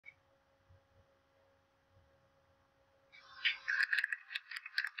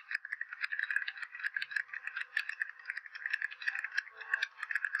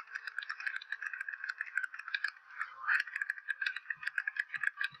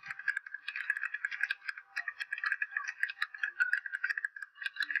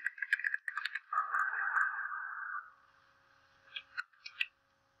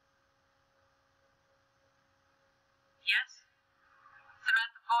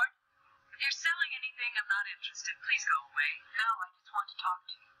talk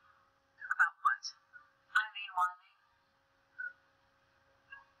to you. About what? Eileen Wiley.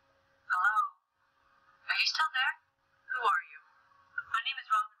 Hello? Are you still there? Who are you? My name is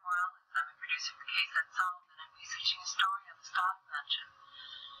Robin Morales. I'm a producer for Case Unsolved, and I'm researching a story on the Stock Mansion.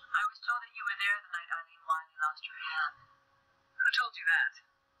 I was told that you were there the night Eileen Wiley lost her hand. Who told you that?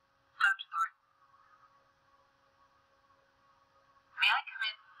 Dr. Thrid. May I come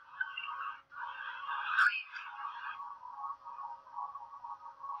in? Please.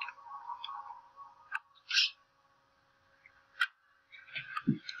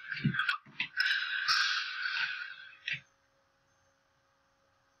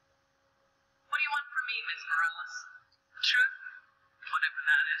 What do you want from me, Miss Morales? Truth? Whatever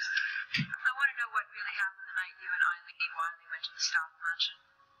that is. I want to know what really happened the night you and Eileen Wiley went to the Stock Mansion.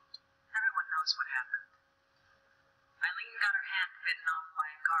 Everyone knows what happened. Eileen got her hand bitten off by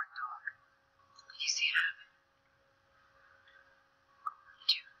a guard dog. Did you see it happen?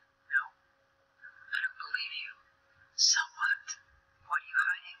 Did you? No. I don't believe you. So what? What are you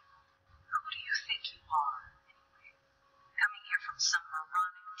hiding? Who do you think you are, anyway? Coming here from some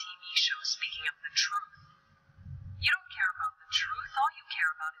moronic TV show speaking of the truth. You don't care about the truth. All you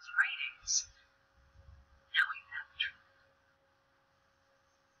care about is ratings. Now you have the truth.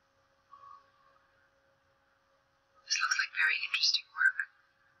 This looks like very interesting work.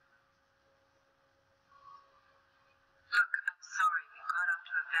 Look, I'm sorry. We got off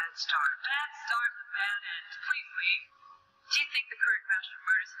to a bad start. Bad start and a bad end. Please leave. Do you think the current rash of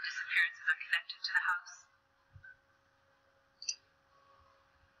murders and disappearances are connected to the house?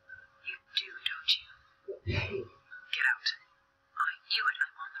 You do, don't you? Get out. I knew it.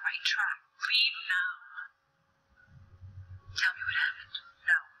 I'm on the right track. Leave now. Tell me what happened.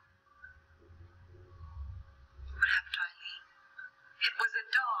 No. What happened to Eileen? It was a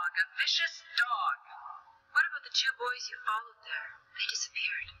dog. A vicious dog. What about the two boys you followed there? They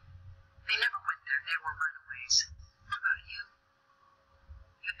disappeared. They never went there. They were runaways. What about you?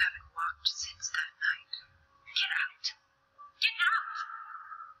 You haven't walked since that night. Get out. Get out.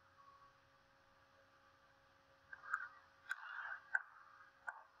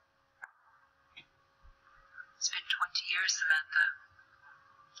 It's been 20 years, Samantha.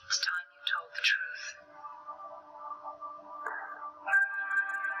 It's time you told the truth.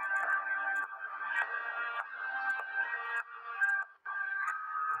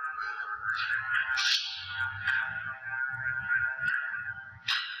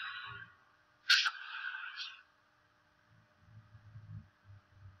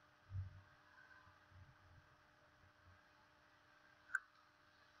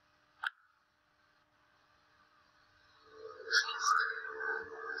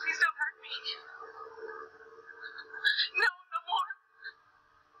 Please don't hurt me. No, no more.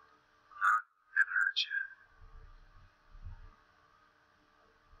 Never hurt you.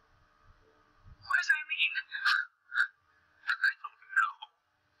 Where's Eileen? I don't know.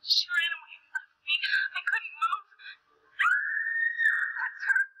 She ran away and left me. I couldn't move. That's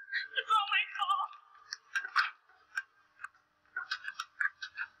her. It's all my fault.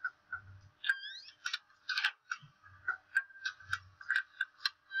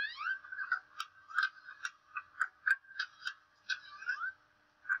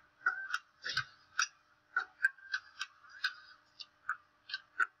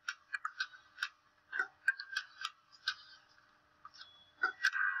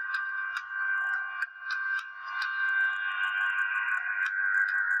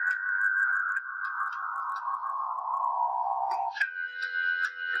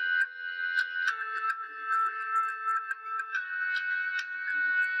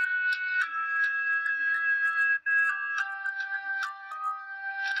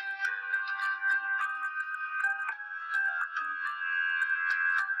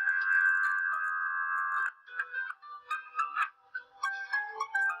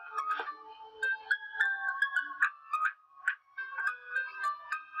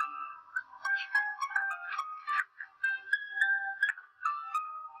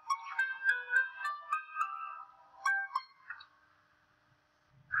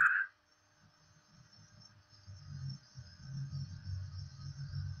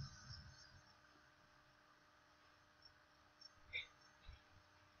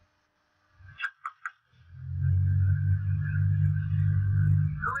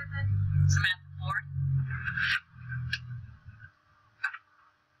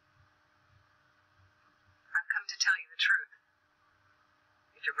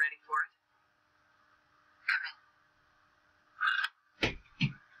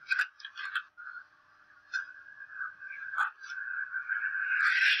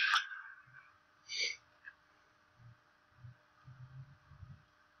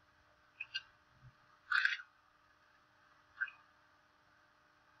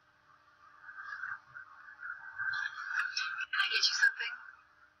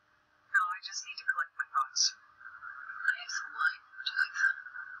 need to collect my thoughts. I have some wine. Would you like some?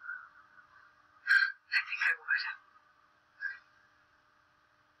 I think I would.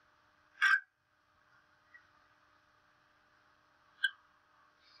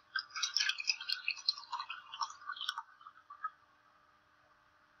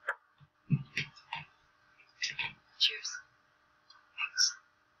 Cheers. Thanks.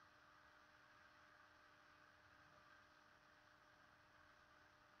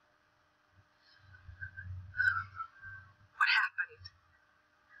 What happened?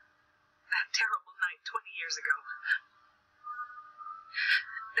 That terrible night 20 years ago.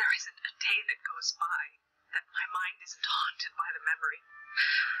 There isn't a day that goes by that my mind isn't haunted by the memory.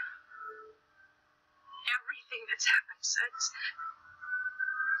 Everything that's happened since,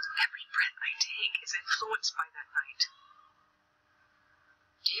 every breath I take is influenced by that night.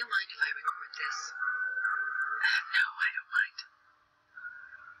 Do you mind if I record this? No, I don't mind.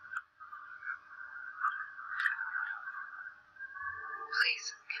 Please,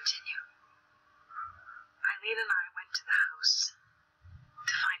 continue. Eileen and I went to the house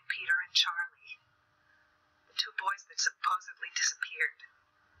to find Peter and Charlie, the two boys that supposedly disappeared.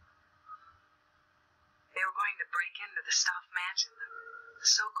 They were going to break into the Stoff mansion, the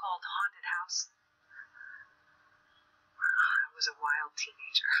so-called haunted house. I was a wild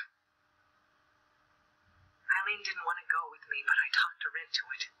teenager. Eileen didn't want to go with me, but I talked her into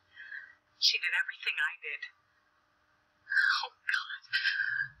it. She did everything I did. Oh, God.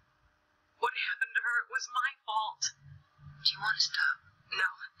 What happened to her? It was my fault. Do you want to stop? No.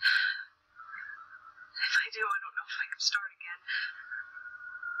 If I do, I don't know if I can start again.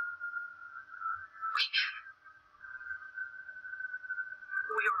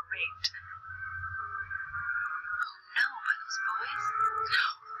 We were raped. Oh no, by those boys? No.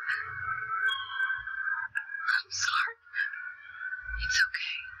 I'm sorry. It's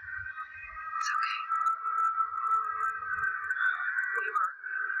okay. It's okay. We were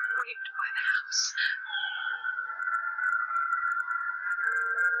raped by the house.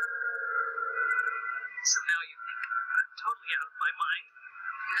 So now you think I'm totally out of my mind?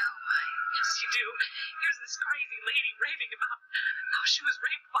 No, Yes, you do. Here's this crazy lady raving about how she was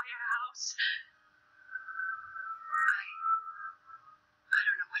raped by a house. I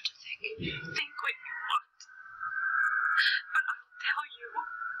don't know what to think. Think what you want. But I'll tell you,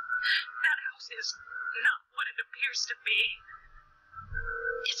 that house is not what it appears to be.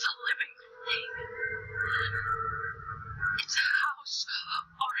 It's a living thing. It's a house,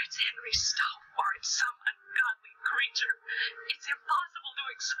 or it's Henry Stoff, or it's some ungodly creature. It's impossible to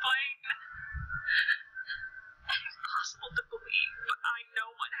explain. And impossible to believe, but I know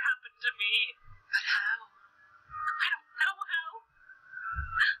what happened to me. But how? I don't know how.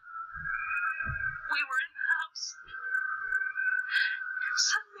 We were in the house. And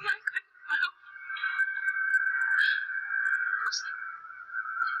suddenly I couldn't move. It was like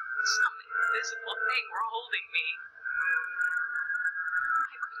some invisible thing were holding me.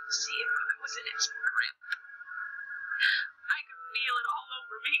 I couldn't see it, but I was in its grip. I could feel it all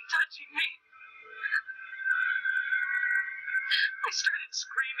over me, touching me. I started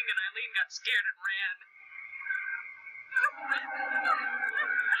screaming and Eileen got scared and ran.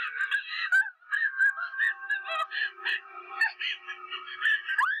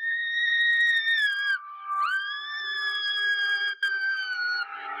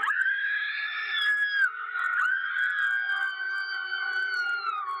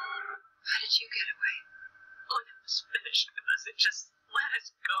 How did you get away? When it was finished with us, it just let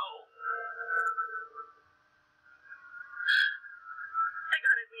us go. I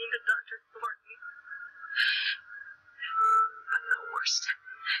got Eileen to Dr. Thornton. But the worst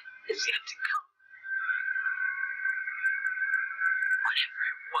is yet to come. Whatever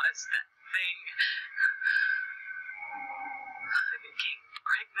it was, that thing, I became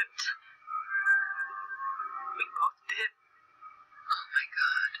pregnant. We both did. Oh my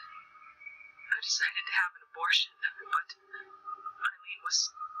God. I decided to have an abortion, but Eileen was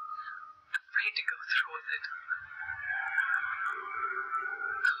afraid to go through with it.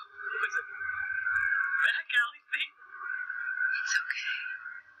 It was a back alley thing. It's okay.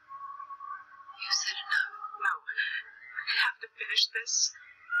 You said enough. No, I have to finish this.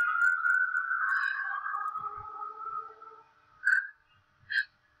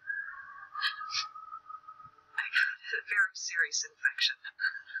 I had a very serious infection.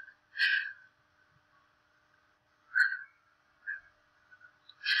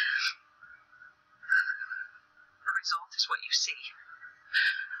 The result is what you see.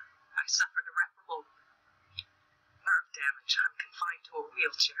 I suffered irreparable nerve damage. I'm confined to a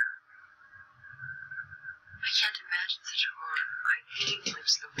wheelchair. I can't imagine such horror. Eileen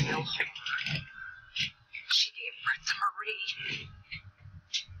lives the real horror. She gave birth to Marie.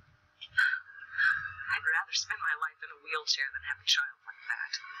 I'd rather spend my life in a wheelchair than have a child like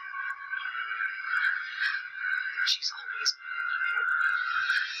that. She's always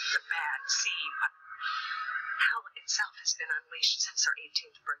the bad seed, but hell itself has been unleashed since her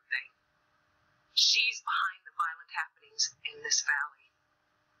 18th birthday. She's behind the violent happenings in this valley.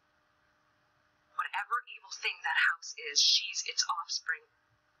 Whatever evil thing that house is, she's its offspring.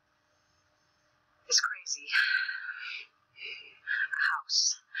 It's crazy. A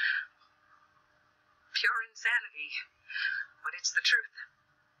house. Pure insanity, but it's the truth.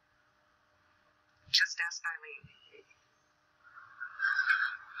 Just ask Eileen.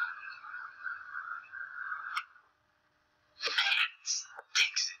 Man,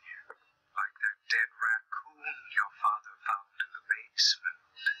 stinks in here. Like that dead raccoon your father found in the basement.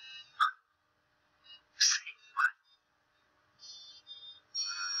 Say what?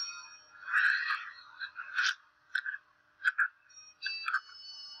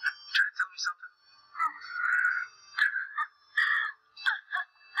 Trying to tell me something?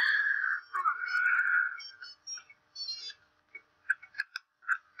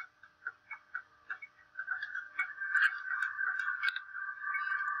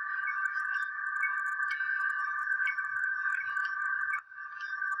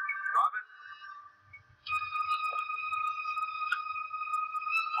 Robin?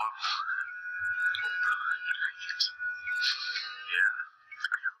 Whoa. You like it? Yeah. I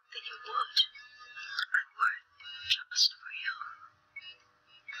hope that you would. I would, just for you.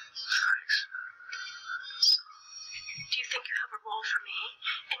 Thanks. So, do you think you have a role for me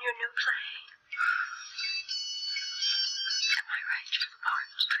in your new play? Am I right for the part?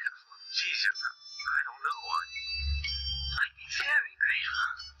 Geez, I don't know. I'd be very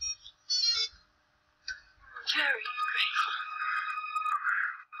grateful. Very grateful.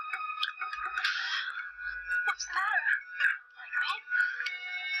 What's the matter? You don't like me?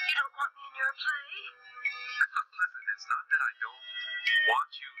 You don't want me in your play? Listen, it's not that I don't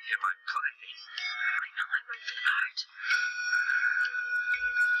want you in my play. I know I'm right for the part.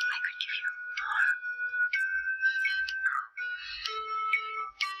 I could give you more.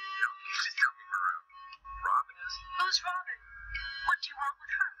 You just tell me where Robin is. Who's Robin? What do you want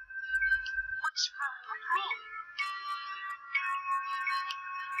with her? What's wrong with me?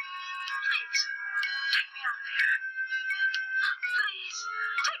 Please, take me out of here. Please,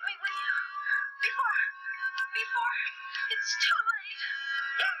 take me with you. Before it's too late.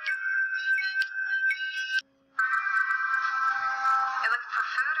 You looking for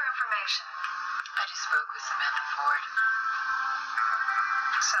food or information? I just spoke with Samantha Ford.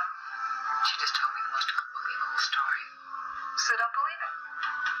 So? She just told me the most unbelievable story. So don't believe it?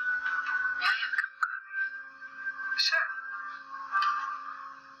 Yeah, you have a cup of coffee. Sure.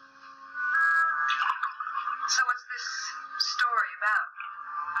 So what's this story about?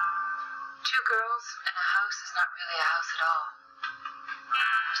 Two girls and a house is not really a house at all.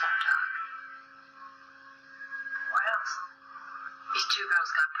 There's no dog. What else? These two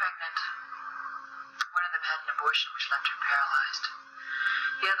girls got pregnant. One of them had an abortion which left her paralyzed.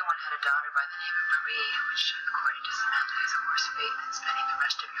 The other one had a daughter by the name of Marie, which, according to Samantha, is a worse fate than spending the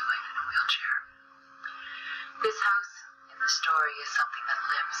rest of your life in a wheelchair. This house in the story is something that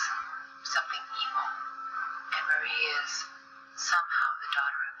lives, something evil. And Marie is somehow the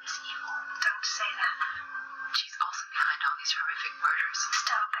daughter of this evil. Don't say that. She's also behind all these horrific murders.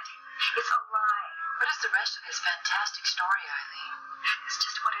 Stop it. It's a lie. What is the rest of this fantastic story, Eileen? It's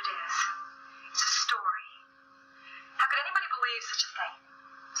just what it is. It's a story. How could anybody believe such a thing?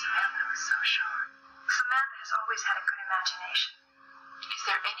 Samantha was so sure. Samantha has always had a good imagination. Is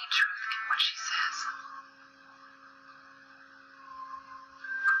there any truth in what she says?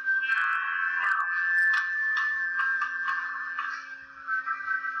 No.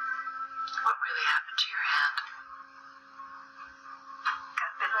 What really happened to your hand?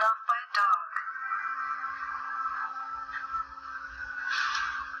 Got bitten off by a dog.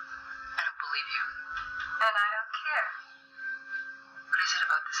 I don't believe you. And I don't